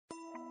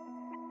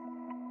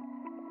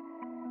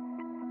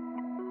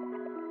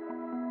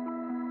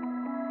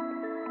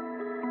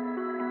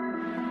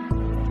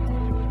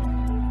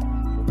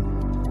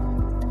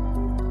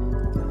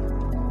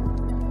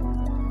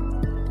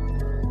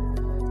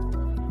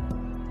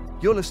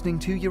You're listening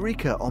to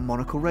Eureka on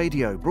Monocle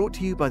Radio, brought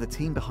to you by the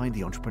team behind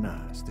The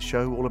Entrepreneurs, the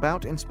show all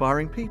about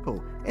inspiring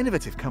people,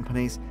 innovative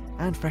companies,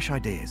 and fresh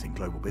ideas in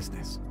global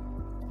business.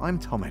 I'm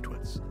Tom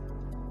Edwards.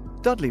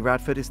 Dudley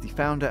Radford is the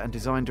founder and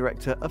design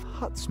director of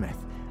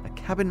Hutsmith, a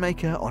cabin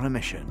maker on a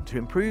mission to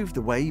improve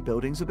the way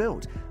buildings are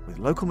built with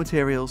local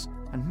materials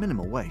and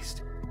minimal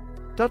waste.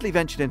 Dudley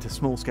ventured into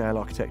small-scale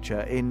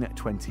architecture in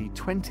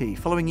 2020,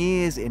 following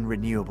years in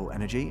renewable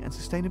energy and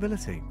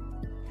sustainability.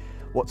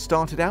 What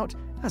started out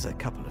as a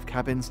couple of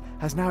cabins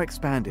has now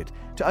expanded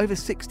to over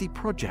 60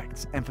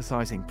 projects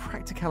emphasising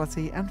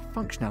practicality and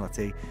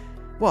functionality,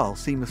 while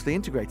seamlessly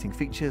integrating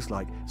features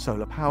like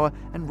solar power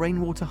and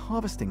rainwater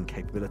harvesting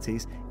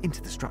capabilities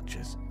into the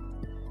structures.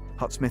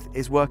 Hutsmith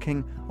is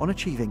working on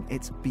achieving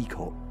its B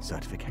Corp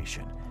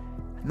certification.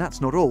 And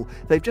that's not all.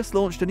 They've just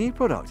launched a new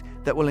product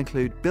that will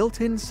include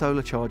built-in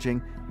solar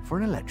charging for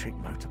an electric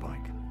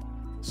motorbike.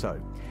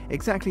 So,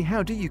 exactly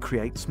how do you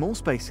create small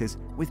spaces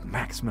with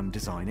maximum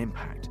design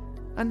impact?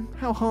 And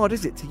how hard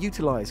is it to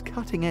utilise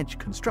cutting-edge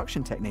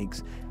construction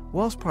techniques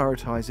whilst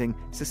prioritising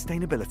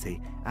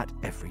sustainability at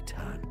every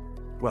turn?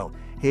 Well,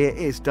 here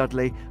is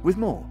Dudley with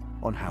more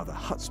on how the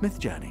Hutsmith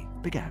journey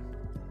began.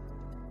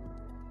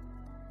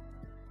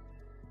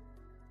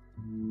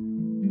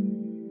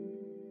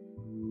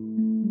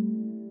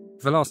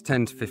 For the last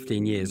 10 to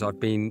 15 years,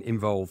 I've been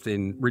involved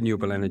in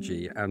renewable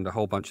energy and a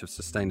whole bunch of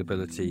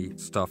sustainability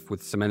stuff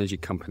with some energy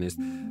companies.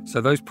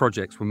 So those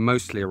projects were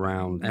mostly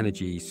around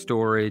energy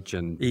storage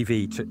and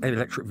EV to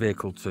electric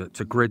vehicle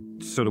to grid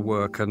sort of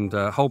work, and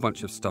a whole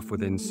bunch of stuff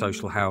within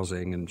social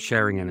housing and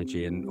sharing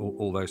energy and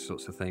all those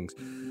sorts of things.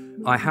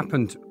 I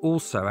happened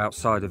also,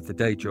 outside of the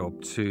day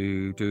job,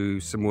 to do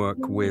some work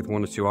with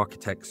one or two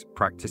architects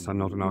practice. I'm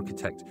not an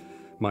architect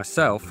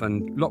myself,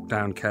 and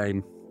lockdown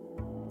came.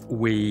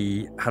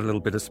 We had a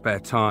little bit of spare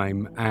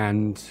time,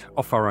 and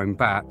off our own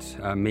bat,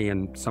 me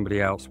and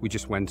somebody else, we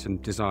just went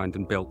and designed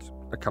and built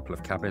a couple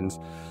of cabins.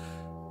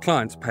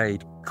 Clients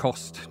paid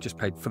cost, just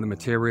paid for the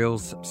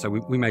materials, so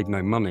we made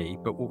no money.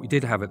 But what we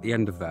did have at the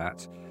end of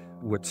that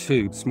were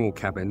two small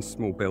cabins,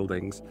 small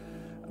buildings.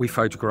 We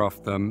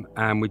photographed them,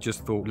 and we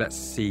just thought, let's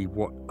see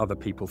what other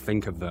people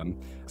think of them.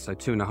 So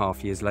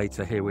 2.5 years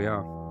later, here we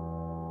are.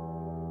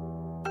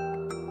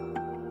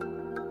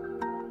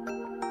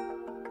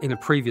 In a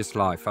previous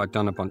life, I'd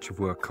done a bunch of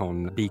work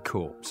on B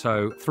Corp.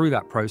 So through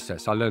that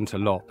process, I learned a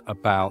lot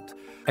about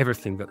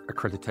everything that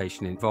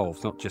accreditation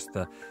involves, not just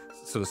the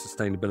sort of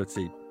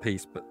sustainability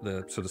piece, but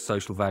the sort of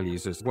social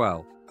values as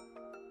well.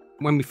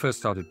 When we first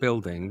started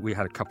building, we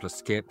had a couple of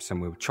skips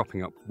and we were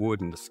chopping up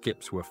wood, and the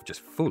skips were just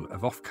full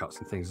of offcuts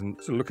and things.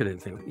 And so look at it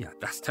and think, yeah,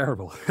 that's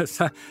terrible.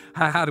 So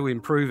how do we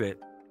improve it?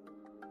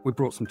 We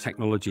brought some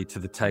technology to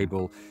the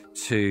table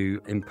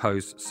to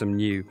impose some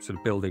new sort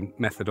of building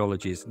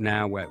methodologies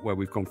now where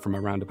we've gone from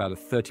around about a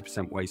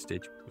 30%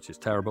 wastage, which is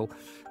terrible,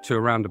 to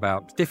around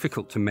about,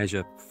 difficult to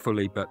measure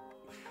fully, but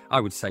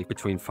I would say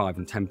between 5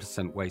 and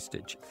 10%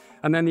 wastage.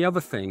 And then the other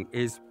thing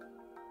is,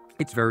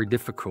 it's very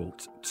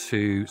difficult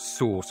to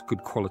source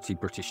good quality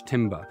British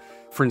timber.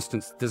 For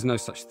instance, there's no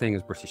such thing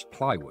as British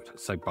plywood.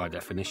 So by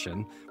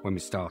definition, when we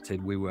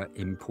started, we were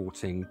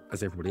importing,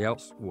 as everybody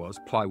else was,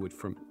 plywood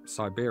from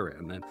Siberia.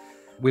 And then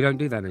we don't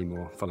do that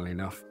anymore, funnily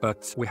enough.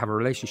 But we have a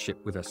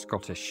relationship with a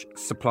Scottish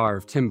supplier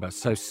of timber.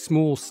 So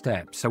small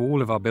steps. So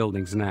all of our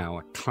buildings now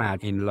are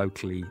clad in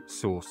locally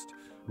sourced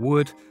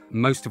wood.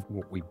 Most of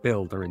what we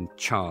build are in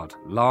charred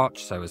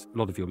larch. So as a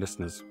lot of your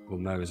listeners will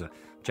know, is a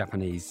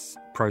Japanese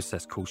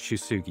process called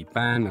shusugi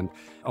ban. And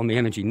on the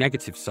energy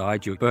negative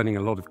side, you're burning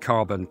a lot of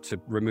carbon to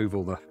remove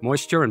all the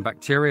moisture and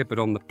bacteria. But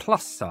on the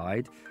plus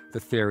side, the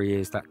theory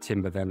is that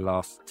timber then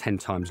lasts 10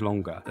 times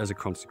longer as a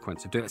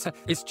consequence of doing it. So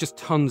it's just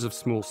tons of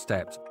small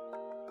steps.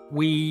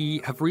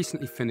 We have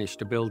recently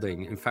finished a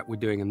building. In fact, we're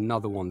doing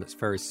another one that's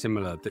very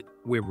similar that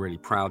we're really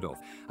proud of.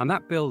 And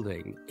that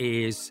building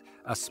is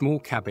a small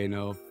cabin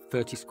of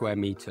 30 square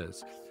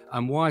metres.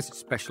 And why is it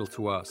special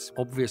to us?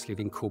 Obviously, it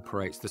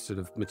incorporates the sort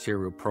of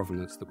material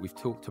provenance that we've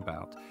talked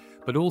about.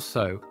 But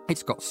also,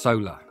 it's got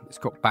solar, it's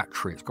got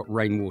battery, it's got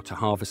rainwater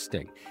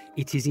harvesting.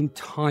 It is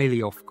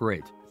entirely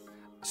off-grid.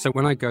 So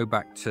when I go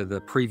back to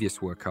the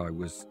previous work I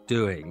was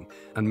doing,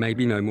 and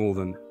maybe no more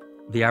than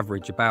the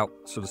average about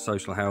sort of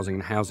social housing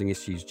and housing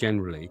issues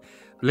generally,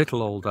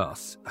 little old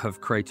us have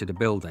created a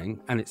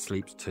building, and it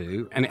sleeps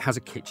too, and it has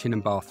a kitchen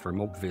and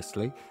bathroom,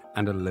 obviously,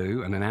 and a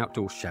loo and an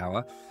outdoor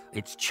shower.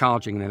 It's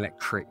charging an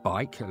electric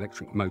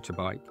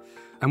motorbike.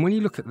 And when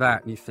you look at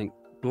that and you think,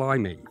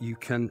 blimey, you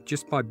can,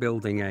 just by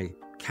building a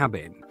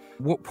cabin,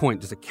 what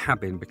point does a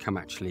cabin become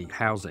actually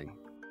housing?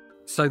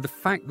 So the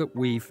fact that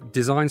we've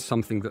designed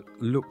something that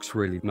looks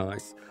really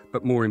nice,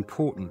 but more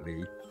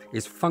importantly,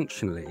 is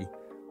functionally,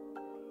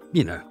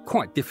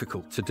 quite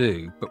difficult to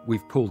do, but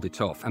we've pulled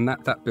it off. And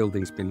that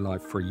building's been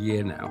live for a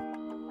year now.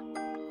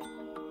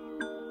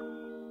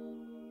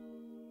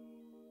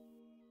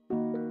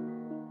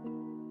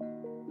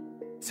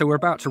 So we're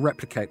about to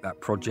replicate that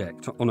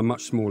project on a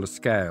much smaller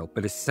scale,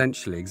 but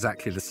essentially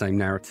exactly the same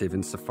narrative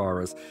insofar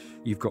as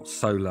you've got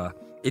solar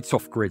It's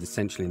off-grid,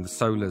 essentially, and the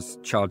solar's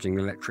charging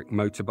an electric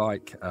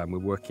motorbike. We're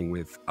working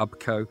with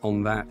UBCO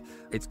on that.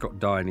 It's got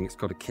dining, it's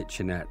got a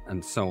kitchenette,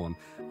 and so on.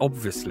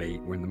 Obviously,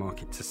 we're in the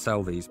market to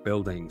sell these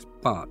buildings,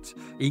 but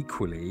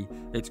equally,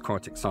 it's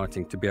quite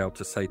exciting to be able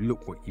to say,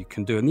 look what you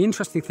can do. And the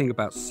interesting thing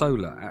about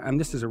solar, and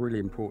this is a really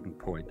important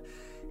point,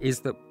 is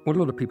that what a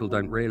lot of people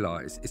don't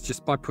realise is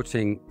just by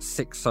putting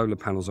 6 solar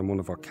panels on one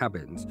of our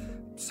cabins,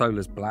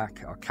 solar's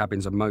black, our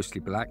cabins are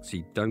mostly black, so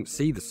you don't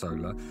see the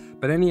solar,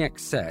 but any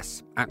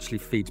excess actually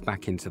feeds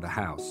back into the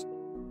house.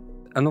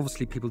 And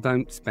obviously people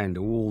don't spend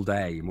all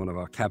day in one of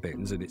our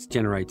cabins, and it's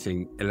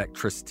generating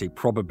electricity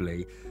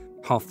probably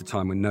half the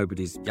time when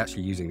nobody's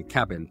actually using the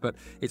cabin. But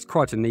it's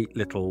quite a neat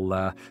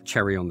little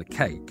cherry on the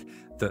cake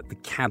that the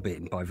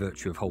cabin, by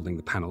virtue of holding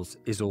the panels,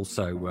 is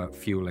also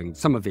fueling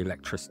some of the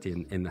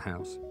electricity in the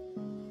house.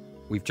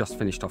 We've just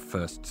finished our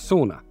first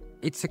sauna.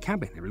 It's a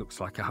cabin. It looks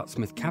like a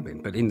Hutsmith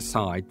cabin, but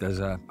inside there's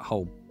a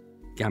whole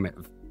gamut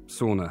of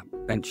sauna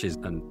benches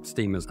and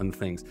steamers and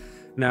things.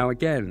 Now,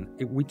 again,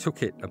 we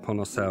took it upon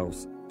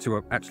ourselves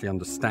to actually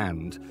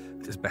understand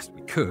as best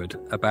we could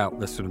about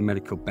the sort of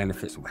medical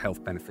benefits or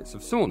health benefits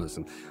of saunas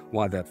and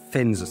why the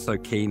Finns are so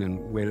keen and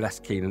we're less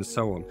keen and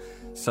so on.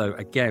 So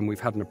again, we've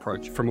had an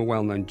approach from a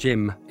well-known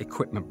gym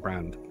equipment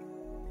brand.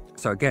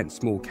 So again,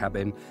 small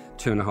cabin,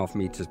 2.5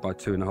 metres by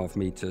 2.5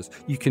 metres.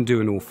 You can do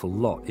an awful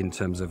lot in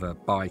terms of a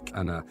bike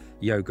and a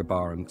yoga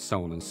bar and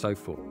so on and so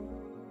forth.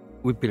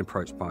 We've been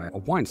approached by a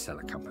wine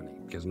cellar company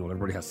because not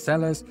everybody has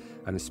cellars,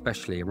 and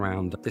especially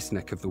around this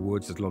neck of the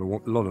woods, there's a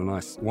lot of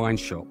nice wine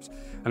shops.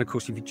 And of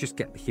course, if you just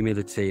get the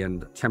humidity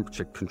and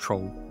temperature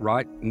control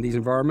right in these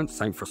environments,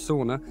 same for a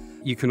sauna,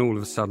 you can all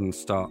of a sudden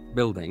start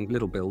building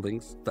little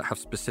buildings that have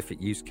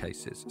specific use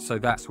cases. So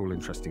that's all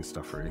interesting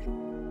stuff, really.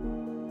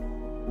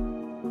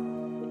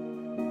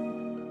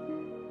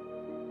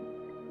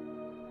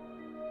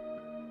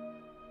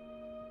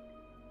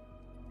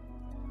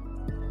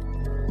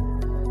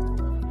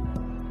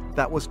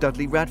 That was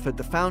Dudley Radford,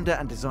 the founder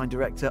and design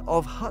director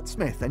of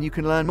Hutsmith, and you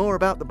can learn more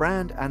about the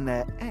brand and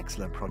their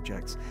excellent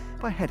projects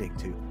by heading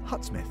to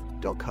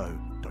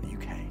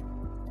hutsmith.co.uk.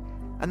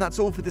 And that's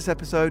all for this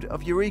episode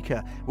of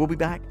Eureka. We'll be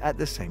back at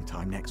the same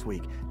time next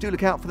week. Do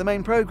look out for the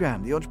main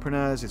programme. The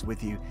Entrepreneurs is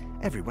with you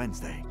every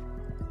Wednesday.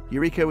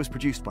 Eureka was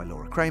produced by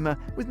Laura Kramer,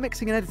 with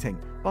mixing and editing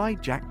by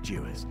Jack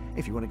Dewars.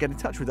 If you want to get in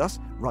touch with us,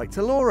 write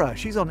to Laura.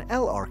 She's on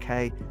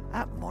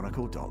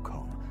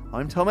lrk@monocle.com.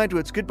 I'm Tom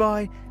Edwards.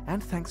 Goodbye,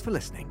 and thanks for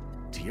listening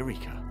to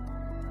Eureka.